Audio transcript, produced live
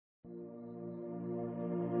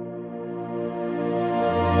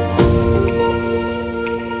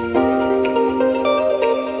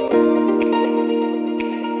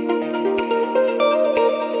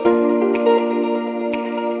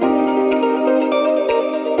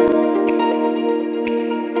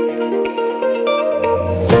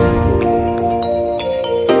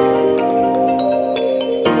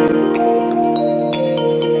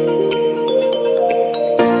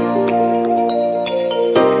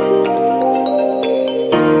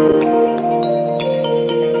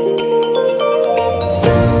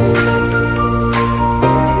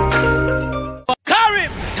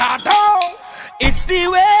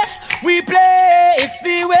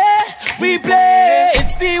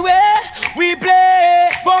the way we play.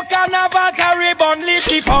 For carnival, carry bun, lift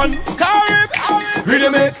the fun. Carib,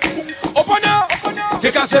 rhythm it. Open up,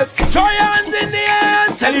 take a sip. Throw your hands in the air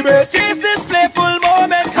and celebrate. Taste this playful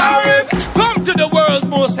moment. Carib, come to the world's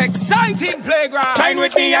most exciting playground. Join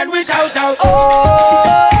with me and we shout out.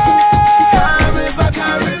 Oh, Carib,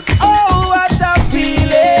 Carib. Oh, what a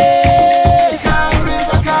feeling. Carib,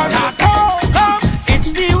 Carib. Come,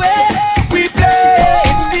 it's the way we play.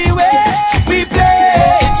 It's the way we play.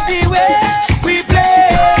 It's the way we play.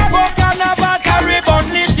 For carnival, Carib,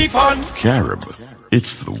 unleash the fun. Carib,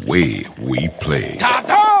 it's the way we play.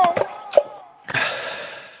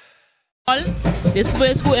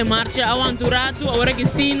 Después que marcha avanturato, agora que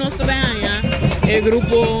sim nós também é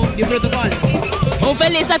grupo de protocolo.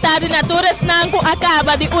 Feliz tarde na todos nanco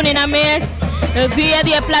acaba de unir na mesa via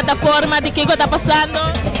de plataforma de que está passando.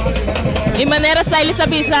 De maneira que eles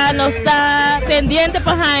avisam, nós está pendente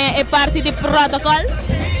para é parte de protocolo.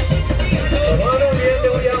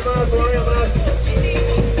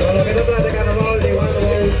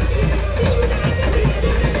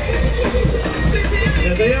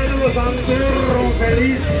 Un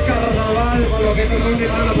feliz carnaval para los que no son de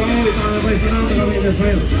Banda Bou y para los aficionados también de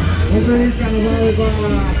Venezuela. Un feliz carnaval para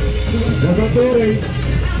los actores.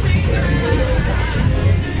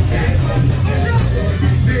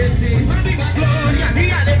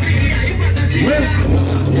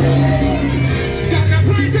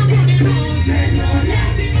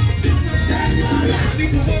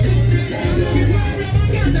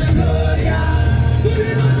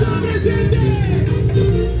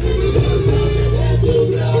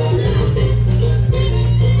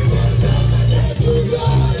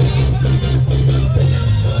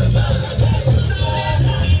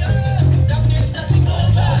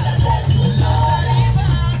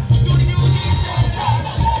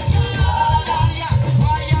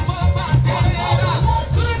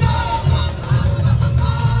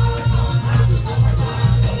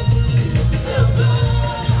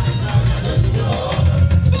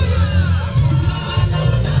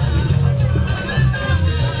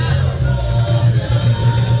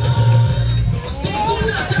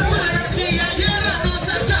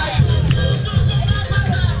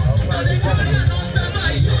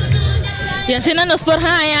 E assim nos por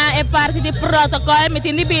é parte do protocolo, me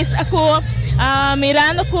tem de bis ako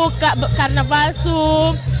mirando com carnaval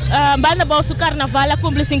su Banda Bou su carnaval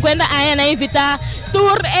cumple 50 anos na invita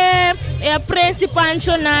tour é principal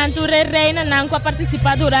nan tour reina nan para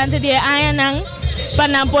participar durante de ano nan para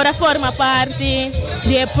não poder formar parte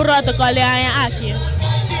do protocolo aqui.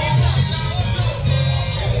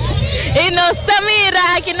 E nós também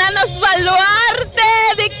aqui na nos baluarte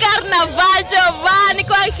de carnaval Giovanni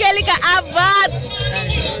com Angélica Abad.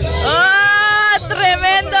 Oh,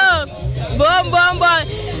 tremendo! Bom.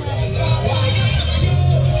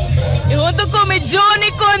 E junto com o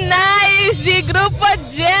Johnny com Nice de grupo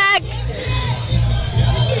Jack.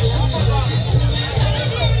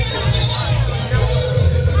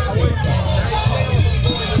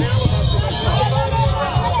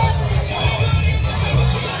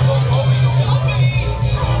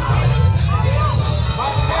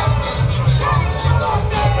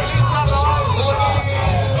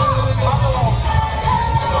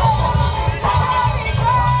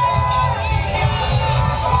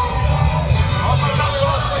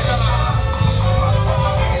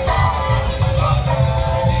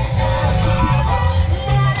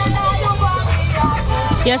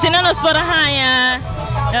 E assim nós por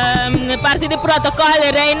parte do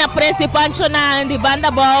protocolo, reina principal de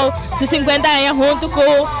Banda Bou, 50 anos junto com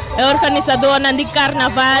o organizador de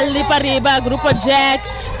carnaval de Pariba, grupo Jack,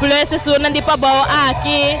 plus o de Pabou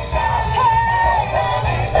aqui.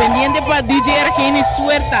 Pendiente para DJ Arquini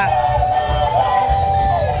Suerta.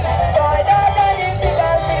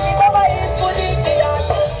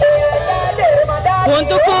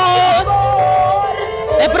 Junto com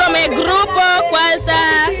o primeiro grupo, qual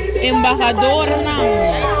está Embajador não.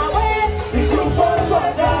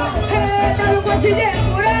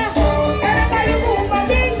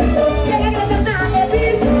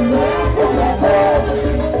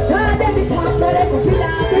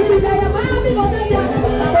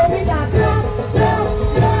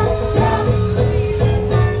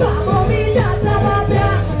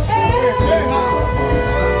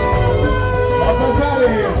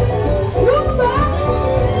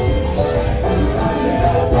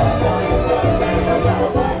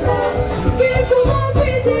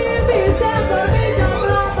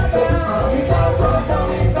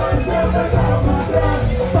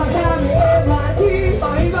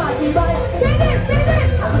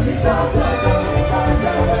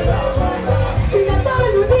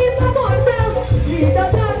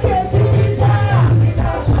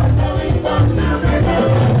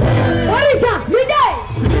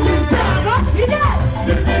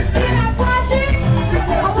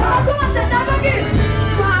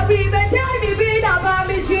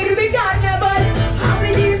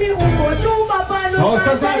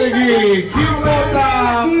 lagi. Kita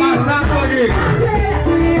tak pasang lagi.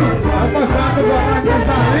 Apa satu barang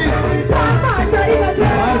kesali?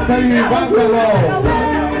 Marcha di Banda Bou.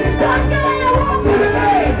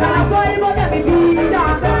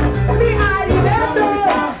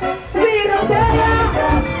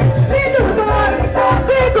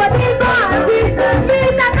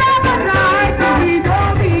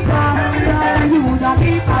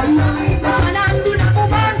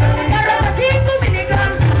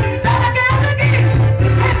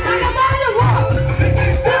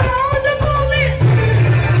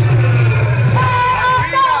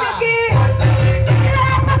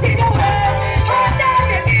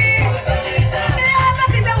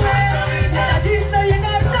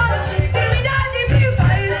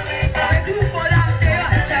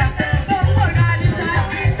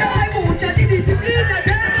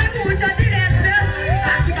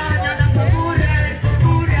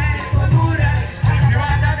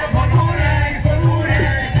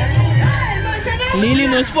 Lili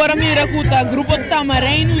nos por mira cuta grupo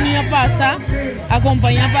Tamarém unia passa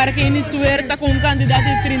acompanha para quem suerta com candidato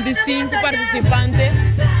de 35 participantes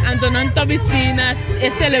Antonanta Vicinas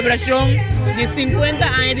e celebração de 50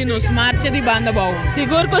 anos de nos Marcha di Banda Bou.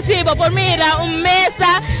 Seguro que sim, por mira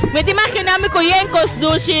mesa, me te imaginar me conhecem com os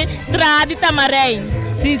duches de Tamarém.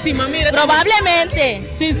 Sim, sim, mas mira. Provavelmente.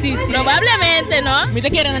 Sim, sim, sim. Provavelmente, não? Me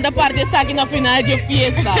te querendo da parte aqui na final de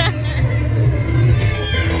fiesta.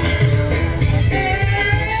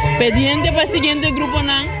 Pediente para o seguinte grupo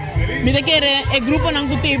não. Me te quer o grupo não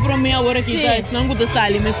que tem para mim agora aqui, tá? Não que te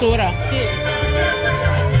sali, me sora.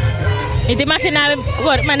 E te imaginar,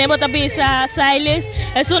 maneira de bisa, Silas,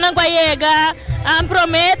 é uma colega,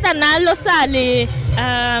 prometa não lo sali.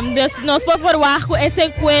 Nós por favor com essa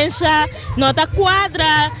sequência, nota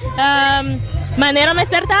quadra, maneira de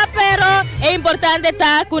acertar, pero é importante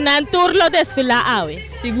estar com um turno desfilar.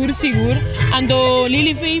 Seguro, seguro. Ando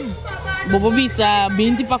Lili fez. Bobo bisa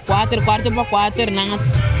 20 para 4, 4 para 4,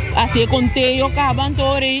 assim conteio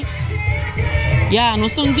cabantori. Ya,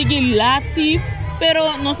 nós estamos aqui lá,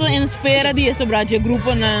 pero nós estamos em espera de sobrar o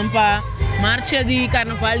grupo para Marcha de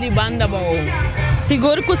Carnaval de Banda Bou.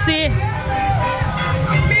 Seguro que sim.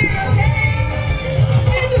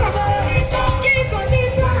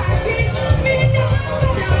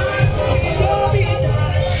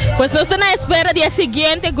 Pues nós estamos na espera do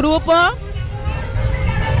seguinte grupo.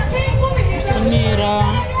 Mira,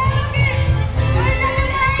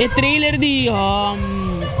 o trailer de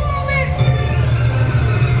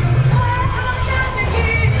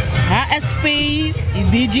ASP e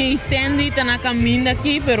DJ Sandy estão na caminho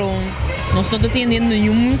aqui, pero nós não estamos atendendo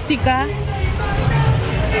nenhuma música.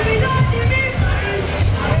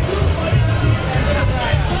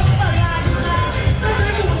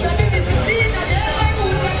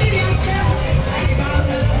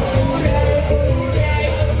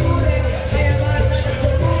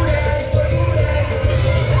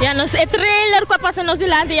 É trailer que passa nos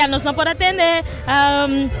dilante, já nós não podemos atender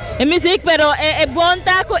música, pero é bom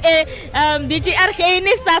tá com DJ Argeni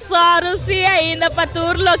está só sim ainda para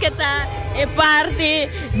tudo que está é parte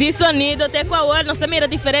de sonido até com a nós mira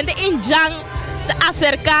diferente em Jang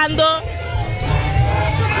acercando.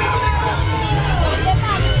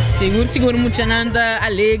 Seguro muita nanda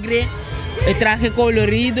alegre, o traje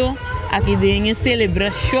colorido, aqui tem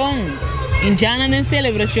celebração. Em Jana tem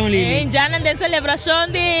celebração, Lili. Em Jana tem celebração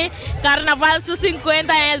de Carnaval sus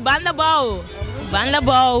 50 anos, Banda Bou. Banda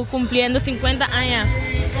Bou, cumprindo 50 anos.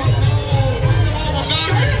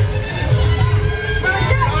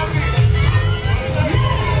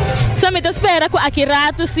 Só me espera com aqui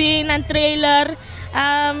rato, sim, no trailer.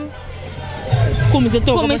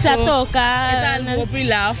 Começa a tocar. É algo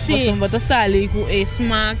popular, você vai sair com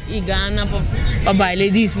smack e gana para bailar e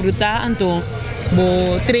desfrutar, então.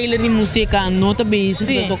 O trailer de música não está bem, está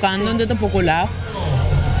tocando, não está pouco lá.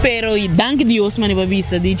 Pero, e danke Deus, mano, para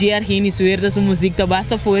vista, DJ Argini, suerte, sua música está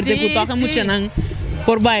basta forte, porque toca muito não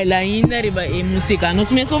por bailar ainda, e música,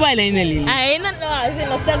 nós mesmo bailar ainda ali. Ainda não,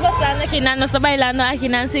 nós estamos gostando aqui, nós estamos bailando aqui,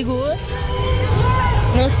 não seguro.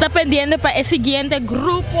 Nós estamos pendendo para o seguinte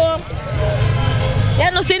grupo.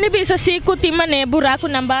 Já não sei se assim, que o time é buraco,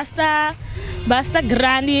 não basta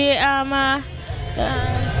grande,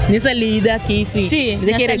 nessa lida aqui, sim.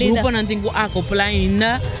 Sim, aquele grupo não tem que acoplar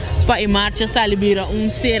ainda para a marcha salibira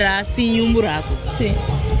será sim buraco. Sim.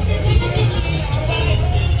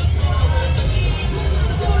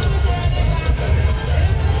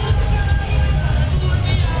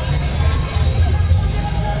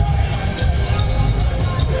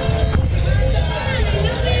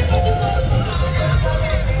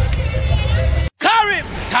 Karim,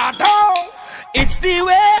 Tato, it's the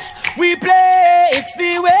way we play it's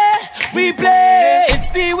the way we play.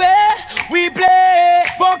 It's the way we play.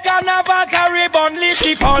 For Carnival, Caribbean, lift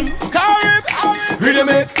the fun. Carib, rhythm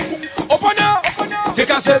it. Open up,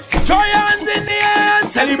 take a sip. Throw your hands in the air and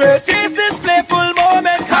celebrate. Taste this playful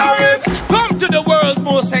moment. Carib, come to the world's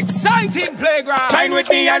most exciting playground. Join with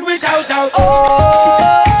me and we shout out. Oh,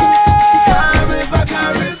 Carib,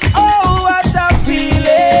 Carib. Oh, what a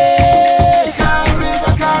feeling. Carib,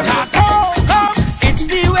 Carib. Come, it's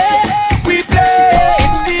the way we play.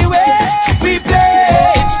 It's the way we play.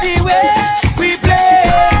 It's the way we play.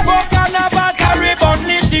 For Carnival, Caribbean,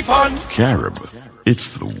 lift the fun. Carib,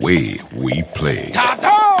 it's the way we play.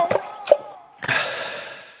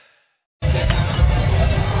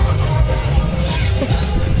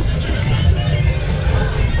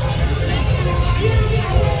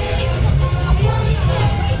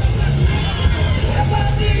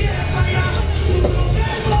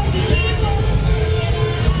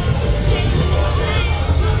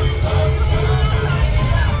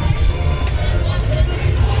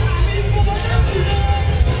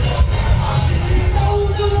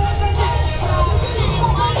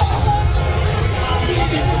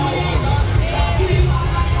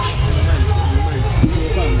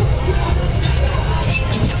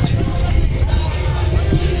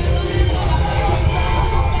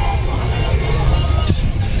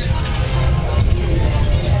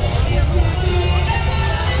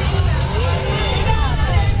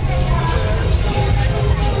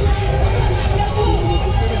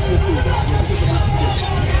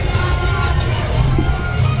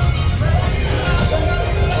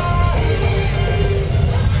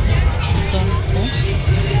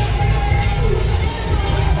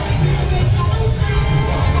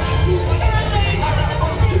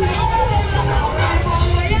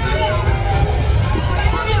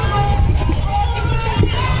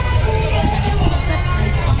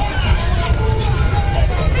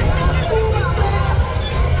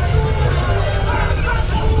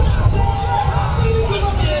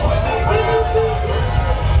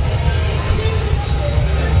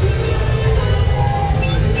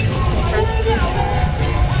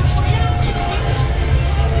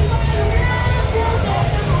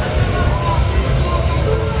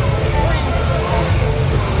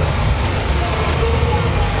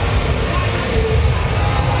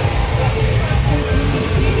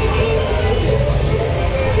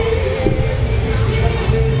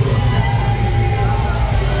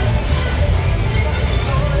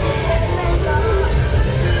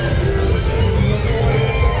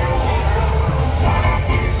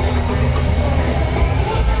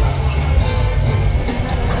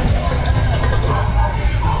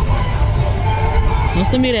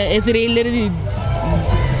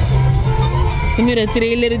 Mira el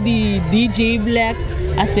trailer de DJ Black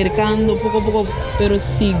acercando poco a poco, pero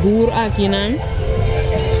seguro aquí, ¿no?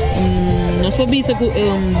 Nós podemos que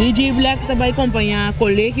DJ Black vai acompanhar o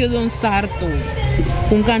Colégio Don Sarto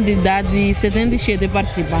com quantidade de 77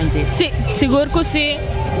 participantes. Sim, seguro que sim.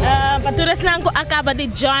 Paturas lang acaba de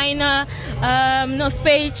join nos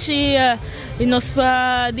page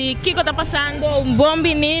de que está passando um bom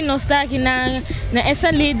menino nós está aqui na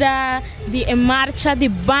essa lida de Marcha di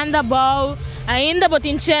Banda Bou. Ainda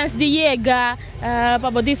botem chance de chegar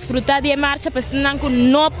para desfrutar de marcha, mas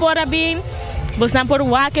não por bem. Você não por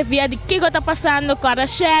que via de que está passando, para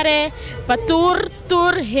share, para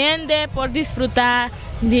tour gente por desfrutar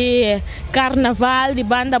de Carnaval de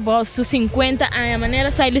Banda Bou, 50 anos. A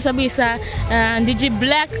maneira sai Elisa Bisa, DJ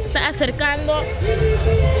Black está acercando.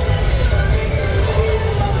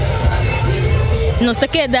 Nos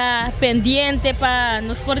queda pendiente para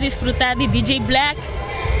nos por desfrutar de DJ Black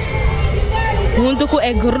junto com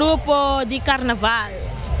o grupo de Carnaval.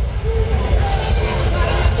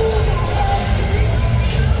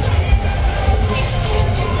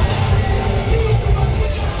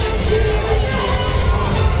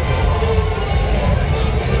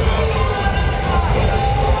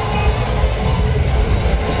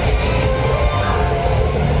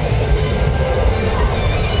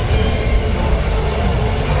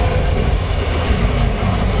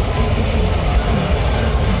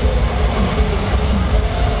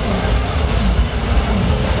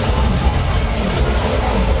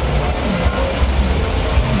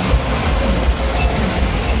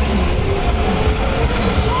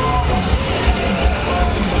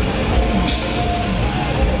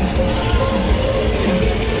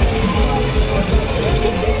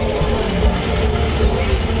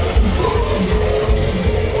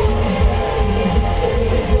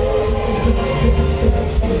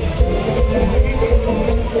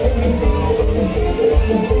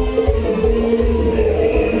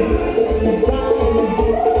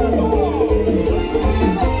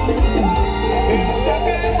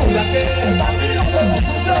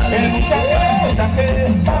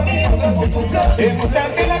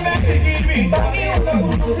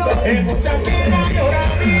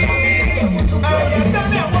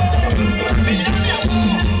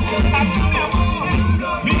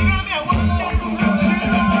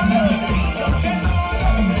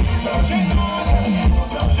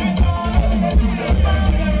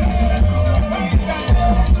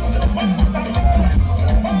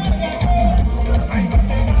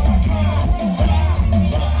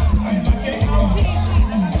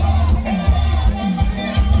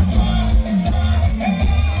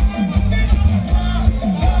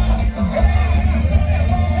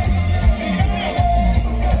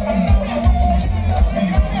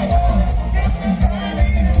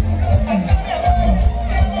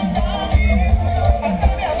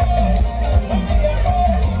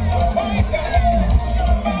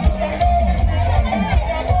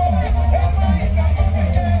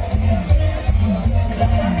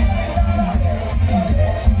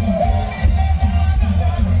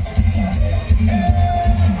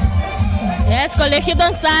 Colegio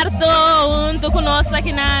Don Sarto, junto conosco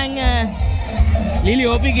aqui na Lili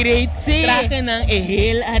Hopi Great, sim. Traga nang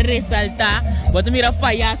ehel a resaltar. Bota mira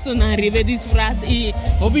palhaço na ribe disfraz e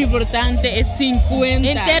o importante é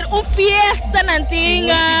 50. Ter fiesta na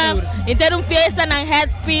tinga, ter fiesta na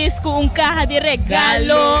headpiece com carro de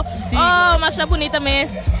regalo. Sim. Oh, mas é bonita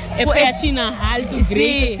mesmo. É petina alto,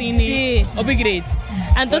 great assim, sim. Hopi Great.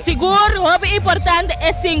 Então seguro, o importante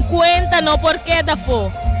é 50, não porque da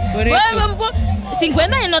fo. Correto.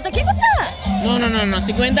 50 é nota que tá? No,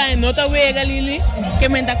 50 é nota wega, Lili, que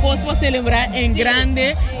muita coisa para celebrar em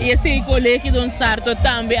grande e esse colegio Don Sarto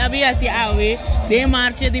também havia se ave de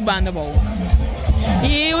Marcha di Banda Bou.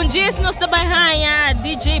 E dia nós trabalhamos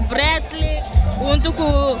DJ Bradley junto com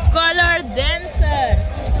Color Dancer.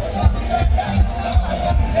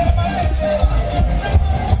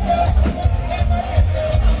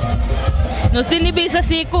 Nós temos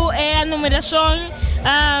assim com a numeração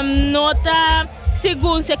nota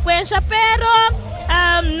según secuencia, pero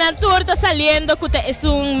na tour está saliendo que es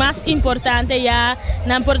un más importante ya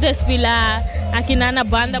por desfilar aquí na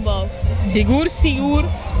Banda Bou. Seguro,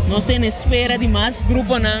 nós temos espera de mais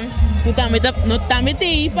grupo não, não também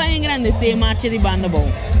tem para engrandecer a Marcha de Banda Bou.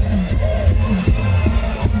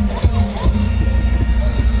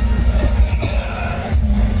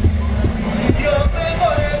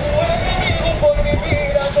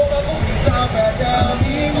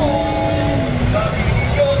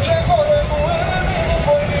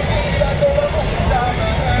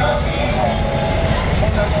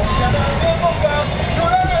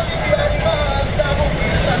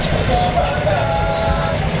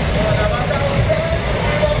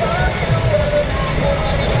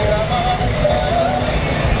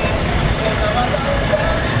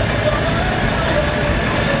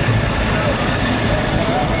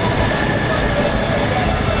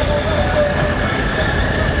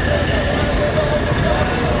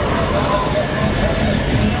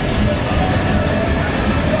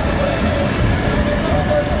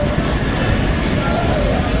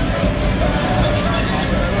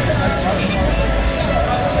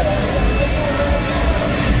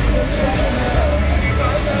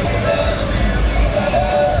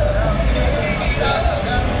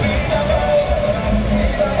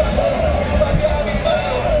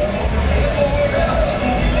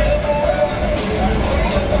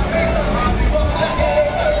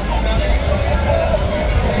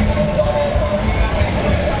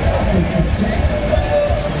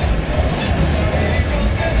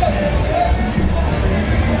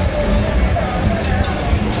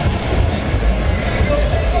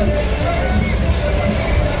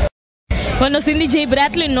 Quando o DJ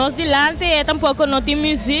Bradley nos delante, tampouco não tem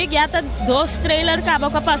música, já tá 2 trailers acaba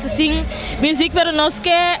com a passa assim música, pero nós que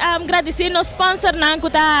agradecer nos sponsor não que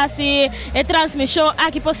tá assim a transmissão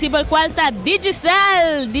aqui possível qual tá Digicel,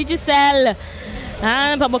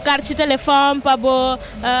 para bocar de telefone, para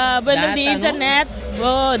vender de internet,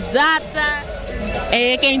 data.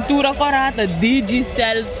 É quem tura corata,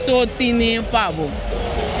 Digicel só tem pavo.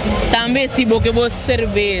 Também se você vos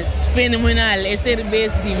cerveja fenomenal, é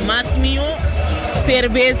cerveja de Masmio,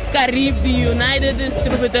 cerveja Caribe United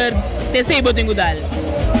Distributors, te sei botem gudal.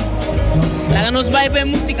 Lá nos vai ver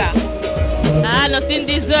música. Nós temos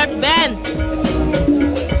dessert band.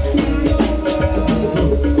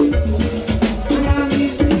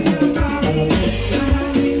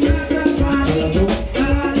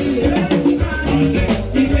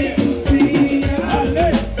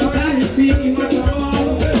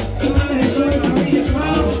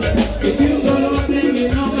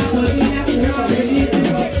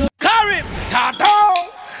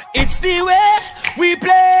 It's the way we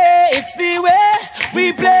play, it's the way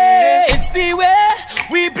we play, it's the way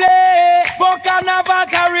we play.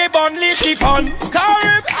 ribbon, lift the fun.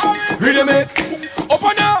 Carib, rhythm it.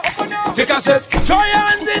 Open up, take a sip. Throw your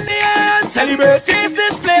hands in the air and celebrate. Taste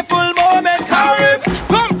this playful moment. Carib,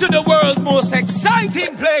 come to the world's most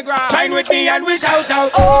exciting playground. Join with me and we shout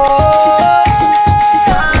out. Oh,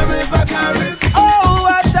 Carib, Carib. Oh,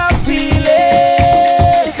 what a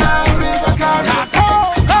feeling. Carib, Carib.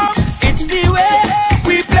 Come, it's the way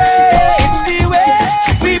we play. It's the way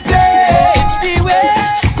we play. It's the way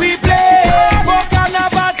we play. For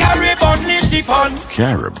Carnival, Carib, unleash the fun.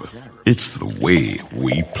 Carib, it's the way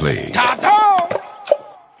we play.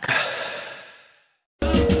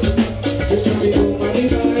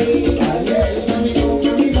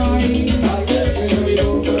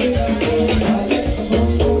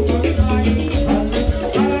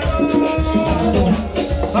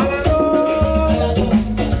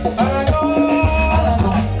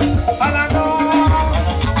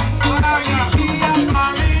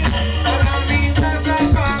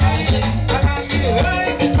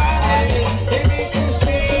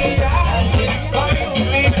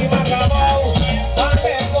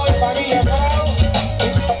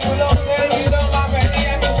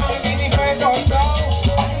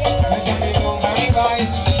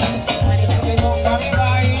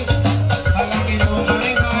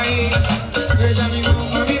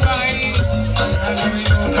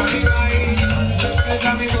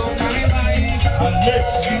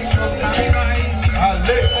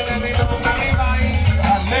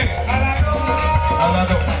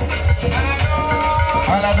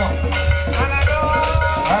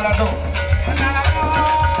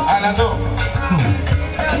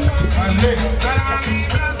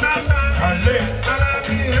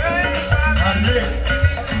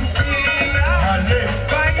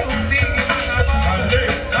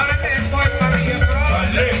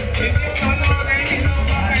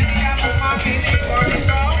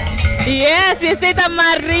 Yes, visita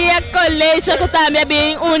Maria Colégio que também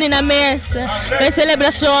bem une na mesa para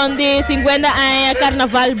celebração de 50 anos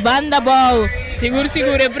Carnaval Banda Bou. Seguro,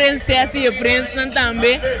 a princesa e o príncipe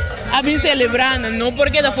também a bem celebrando, não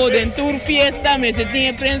porque da foda em tour fiesta, mas se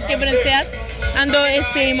tinha príncipe e princesa, andou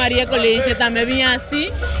esse Maria Colégio também vinha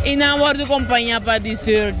assim e não vou acompanhar para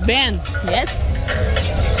dessert band. Yes.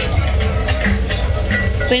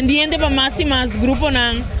 Pendiente para mais e mais grupo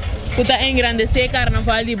não. Kita engrandecer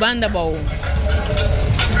Carnaval di Banda Bou.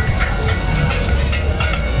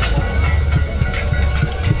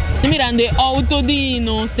 Mirando auto de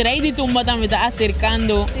nuestra de tumba también está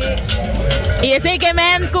acercando. Y ese que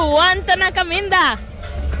me cuánta na caminda.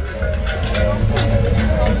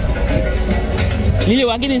 Lili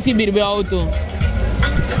waki din si birbe auto.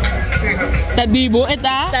 Tadibo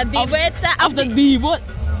eta. Tadibo eta. After dibo.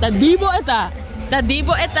 Tadibo eta.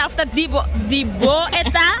 Tadibo eta. After dibo. Dibo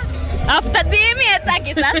eta. After dimi eta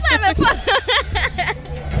kisah sama po.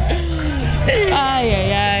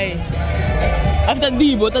 Ay. After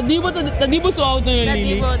tadibo su auto yun,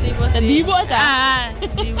 Lili. Tadibo eta.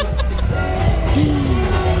 Tadibo.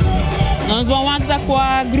 Nós vamos estar com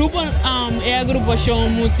a grupo, é a agrupação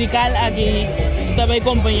musical aqui que vai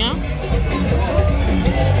acompanhar.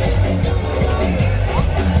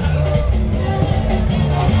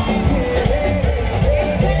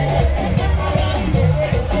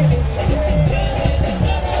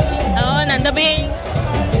 Nanda bing,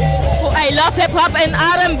 I love hip hop and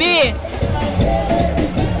R&B.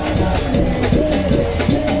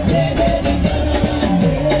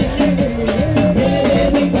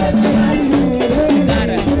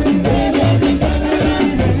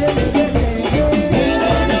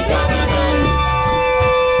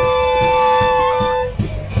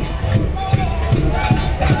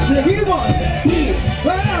 Seguimos, sí,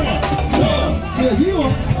 paramos, no.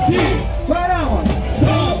 Seguimos, sí, paramos,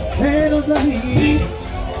 no. Menos la sí,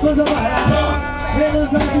 nos avara,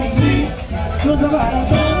 menos la sí, nos avara.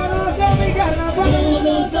 Todos no mi carnaval,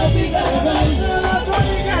 todos no mi carnaval, todos no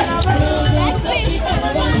mi carnaval, todos no mi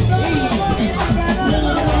carnaval,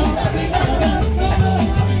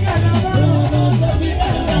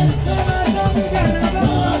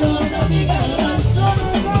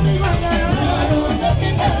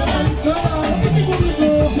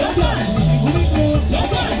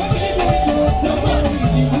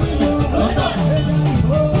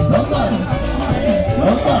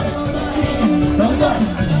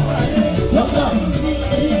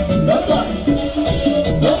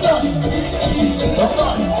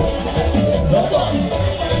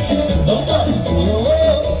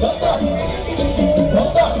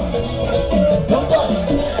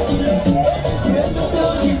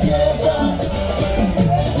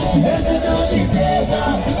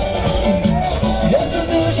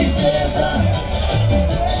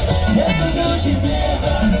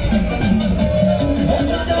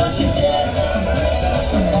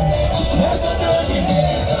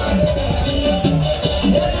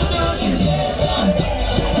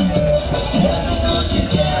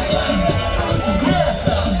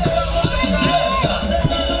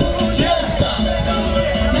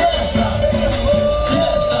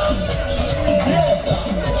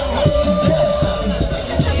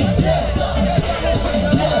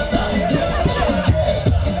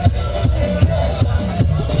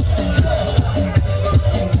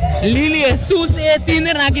 Lili Jesus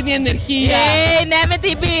tiene nakit ni energia. Neme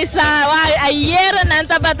tibisa. Ayer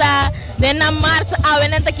nanta bata de na marcha awe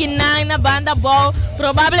nanta kinang na banda Bou.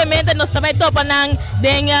 Probablemente nos tabay topa ng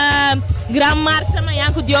den gran marcha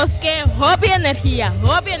mayan ku Dios que hopi energia,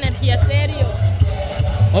 serio.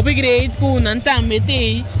 Hopi great ku nanta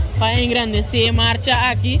meti pa engrandecer marcha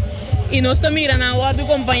aqui. E nós também na hora de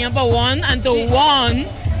acompanhar para one anto one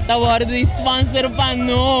ta hora de sponsor para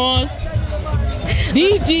nós.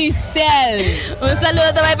 DJ Cell. Un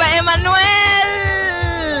saludo também para Emmanuel.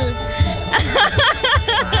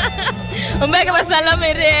 Un beijo para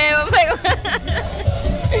Salomire.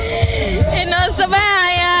 E nós também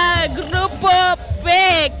grupo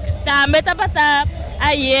PEC. Também tá para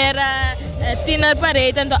ayer Tina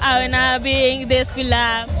Parede tanto na bing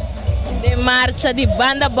desfilar de Marcha di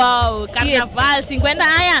Banda Bou, Carnaval 50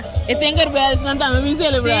 anos. E tem que ver se não tá me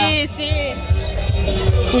celebrar. Sim, sim.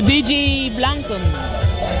 O DJ Blanco.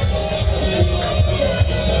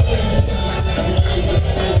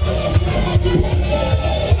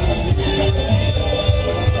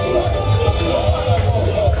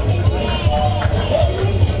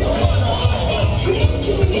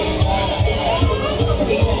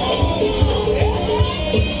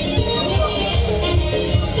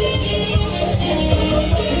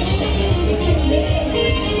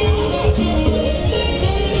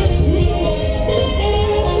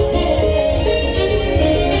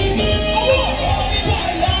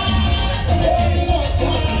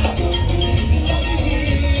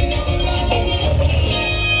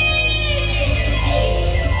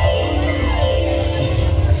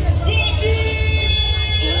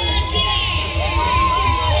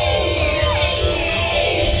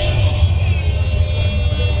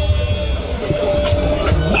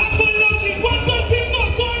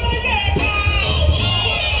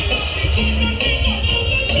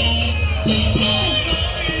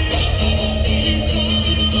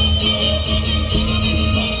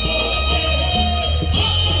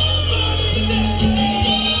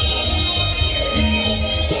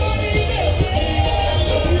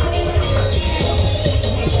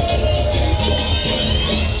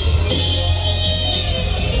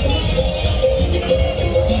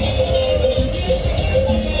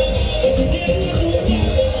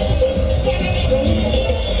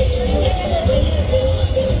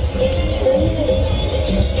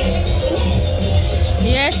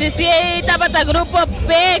 Si tabata grupo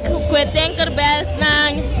PEC que tenker bells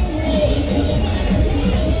nang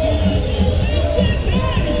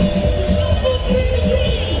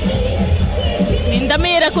Minda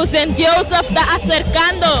mira que Saint Joseph está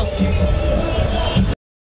acercando.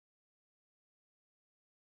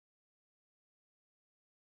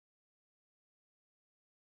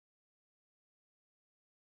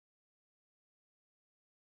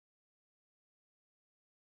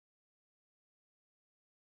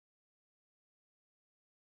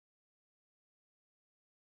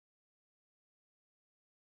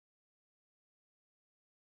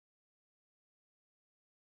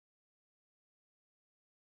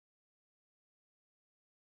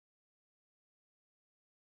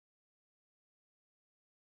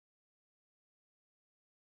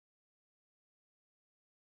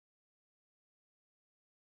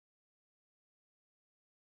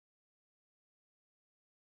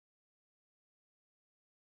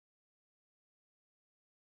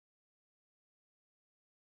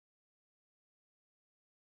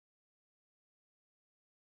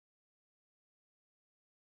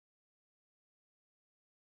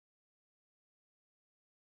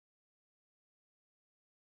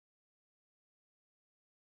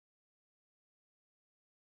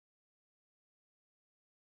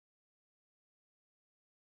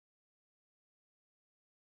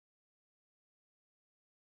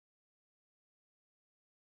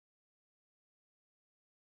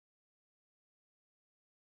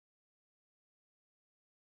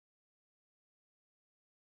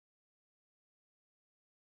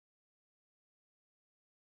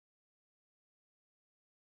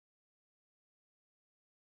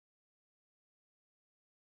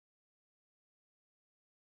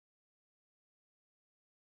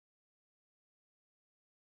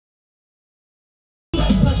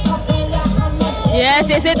 Yes,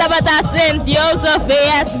 esse estava Saint Joseph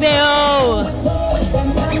SBO.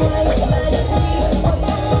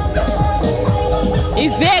 E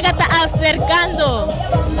Vega está acercando.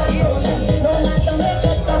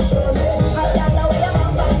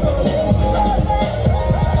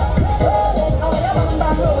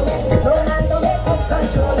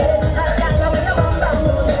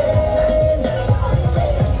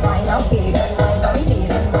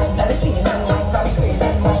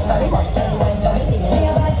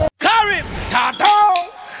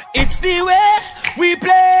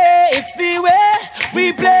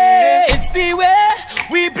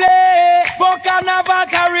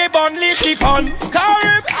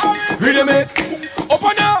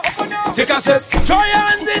 Take a sip, throw your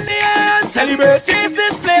hands in the air and celebrate. Taste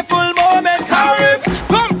this playful moment. Carib,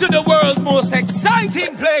 come to the world's most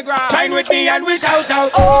exciting playground. Join with me and we shout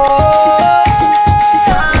out. Oh,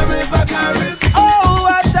 Carib, Carib. Oh,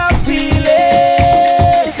 what a feeling.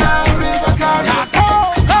 Carib, Carib.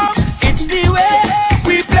 Come, it's the way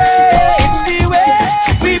we play. It's the way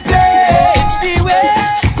we play. It's the way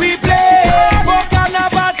we play. For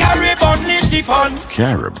Carnival, Carib, unleash the fun.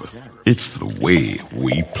 Carib, it's the way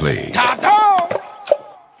we play.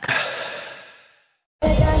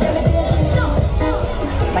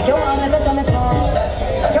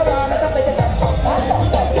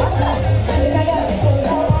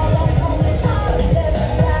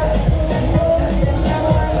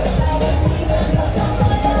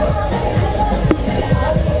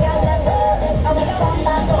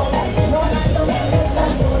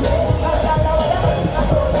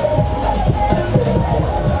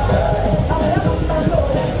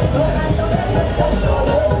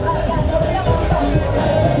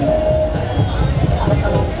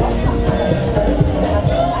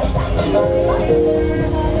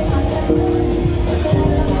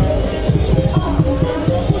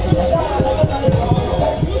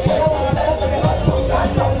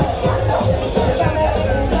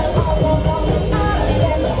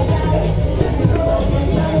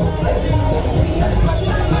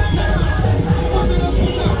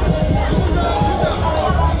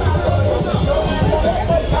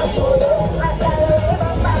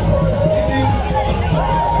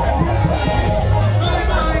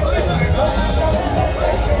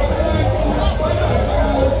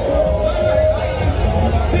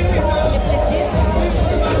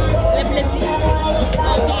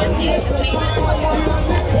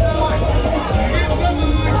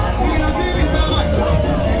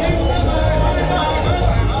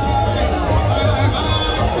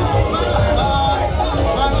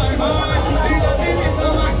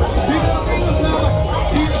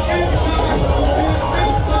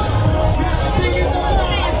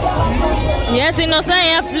 Yes, e nós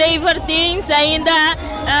temos flavor things ainda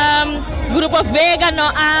grupo vegano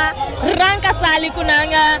a ranca sali com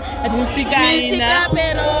a música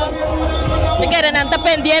pero me quero não tá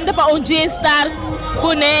pendente para dia start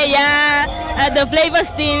com ela the flavor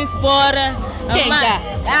things por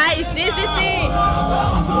ai sim.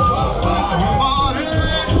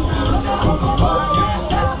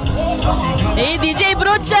 E DJ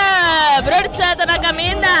Brucha tá na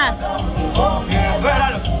caminha.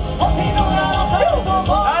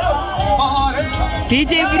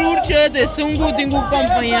 DJ Brucha de Sungu tenho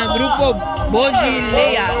acompanhar grupo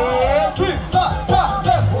Bogileia.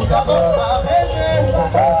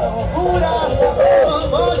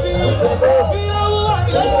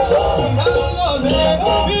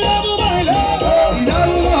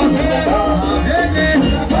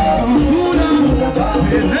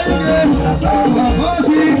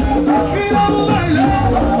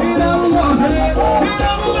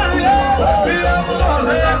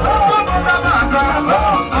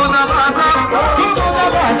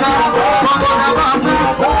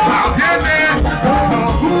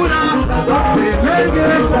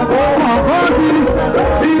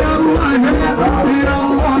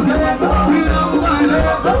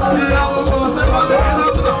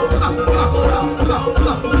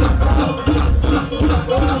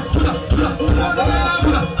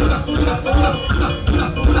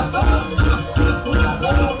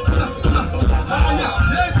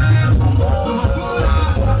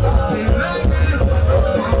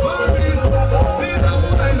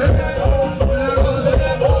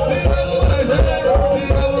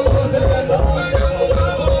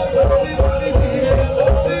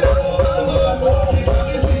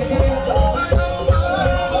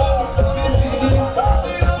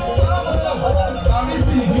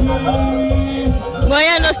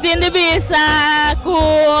 Nos tiene visa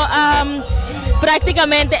que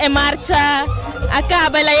praticamente a marcha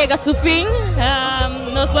acaba e chega ao fim.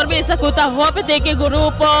 Nós por visa que está hope de que o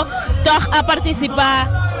grupo toca a participar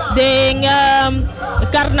do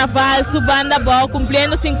carnaval su Banda Bou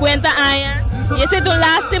cumprindo 50 anos. E esse é do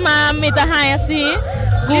lástima me tá assim.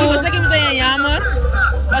 Você que me tem jammer.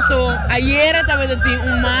 Passou ayer estava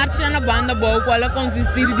tendo marcha na Banda Bou, qual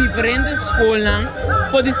consistia de diferentes escolas.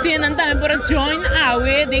 Pode ser também para join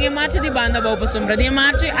a de marcha de Banda Bou, para sombra de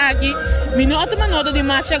marcha aqui. Minuto uma nota de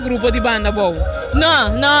marcha grupo de Banda Bou.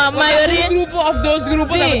 Não, maioria grupo of those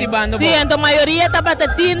grupos sim, de Banda Bou. Sim, então a maioria estava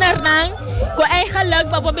tendo com a halak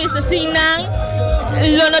para poder assim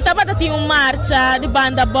não estava tendo marcha de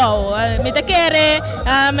Banda Bou. Me te quer,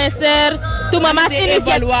 Mr. tomar mais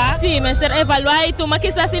evaluar. Sim, mas evaluar e tomar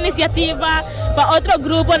quizás iniciativa para outro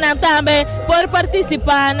grupo também por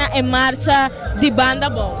participar na Marcha di Banda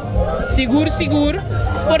Bou. Seguro.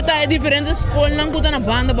 Porta é diferente escola não cuida na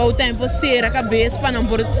banda Bou tempo ser a cabeça para não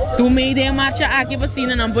por tu meio de marcha aqui para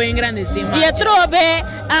cima não pode engrandecer mais. E eu trouxe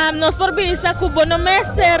nós por vista que o bom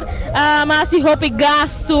mestre mas se houve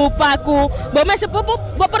gasto para que o bom mestre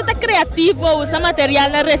pode criativo usar material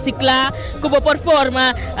na reciclar que por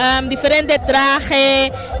forma diferente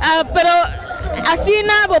traje pero assim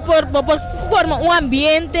por forma um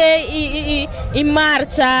ambiente e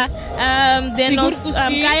marcha de nós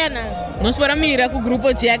nós para mirar que o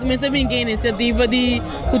grupo Jack me sabe que a iniciativa de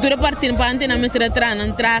cultura participante na mestra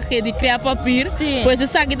trana traje de criar papel, pois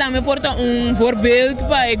isso aqui também porta voorbeeld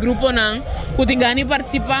para o grupo não, que tem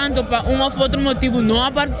participando para um ou outro motivo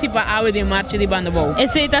não participar ao de Marcha di Banda Bou.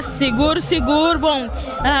 Esse está seguro, bom,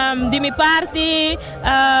 de minha parte,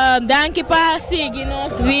 danke para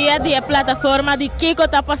seguir-nos via de plataforma de Kiko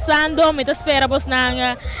está passando, me esperamos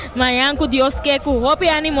na manhã com Deus que o hope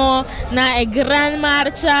animo na grande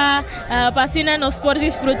marcha. Pasina nos por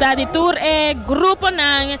desfrutar de tour e grupo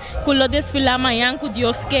nang kulo desfilar amanhã com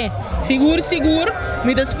Deus que. Seguro.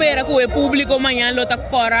 Me espera que o público amanhã lota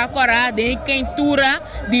cora de quentura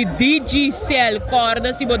de Digicel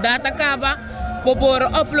corda se bodata acaba por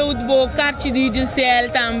upload bo carte Digicel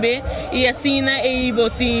também e assina e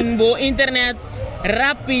botim bo internet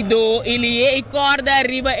rápido e corda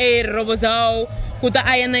arriba e robozao kuta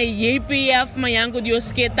aya na YPF amanhã com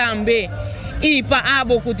Deus que também. E para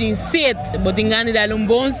abo que tem sete, botem ganho dar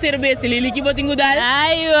bom cerveja, lili que botem dar.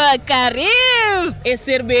 Ai, Karim! É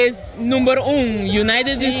cerveja número 1,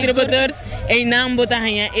 United Distributors, e não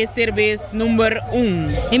botem é cerveja número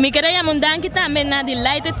 1. E me queria mandar que também na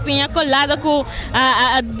delighted pinha colada com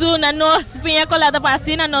a duna nós pinha colada para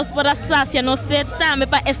assim nós para sacia nós também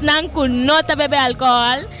para esnan com nota beber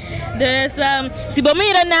álcool. Des se bom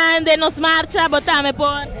mira na de nos marcha botame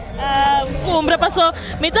por cumbra passou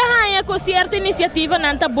me tá com certa iniciativa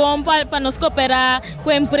não tá bom para nos cooperar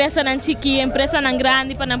com empresa não chique empresa não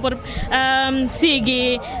grande para não por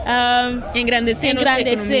seguir engrandecer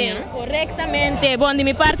corretamente. Bom de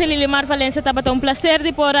minha parte Lilimar Valência estava um prazer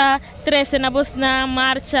de por a 13 na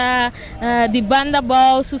marcha de Banda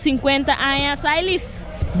Bou sus 50 anos Ailis.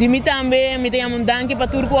 De mim também, me tenho um danke para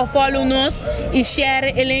tudo que follow nós e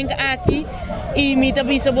share o link aqui e me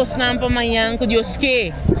também se você não para amanhã com Deus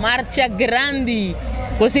que marcha grande.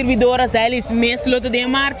 O servidor eles mesmo de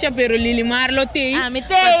marcha, pero Lilimar lo tem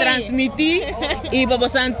para transmitir e para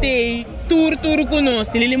você ter tour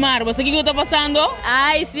conosco. Lilimar, você que está passando?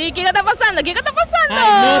 Ai, sim, que está passando? Ai,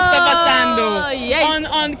 não está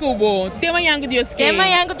passando. On Cubo. Até amanhã com Deus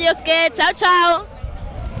que. Tchau.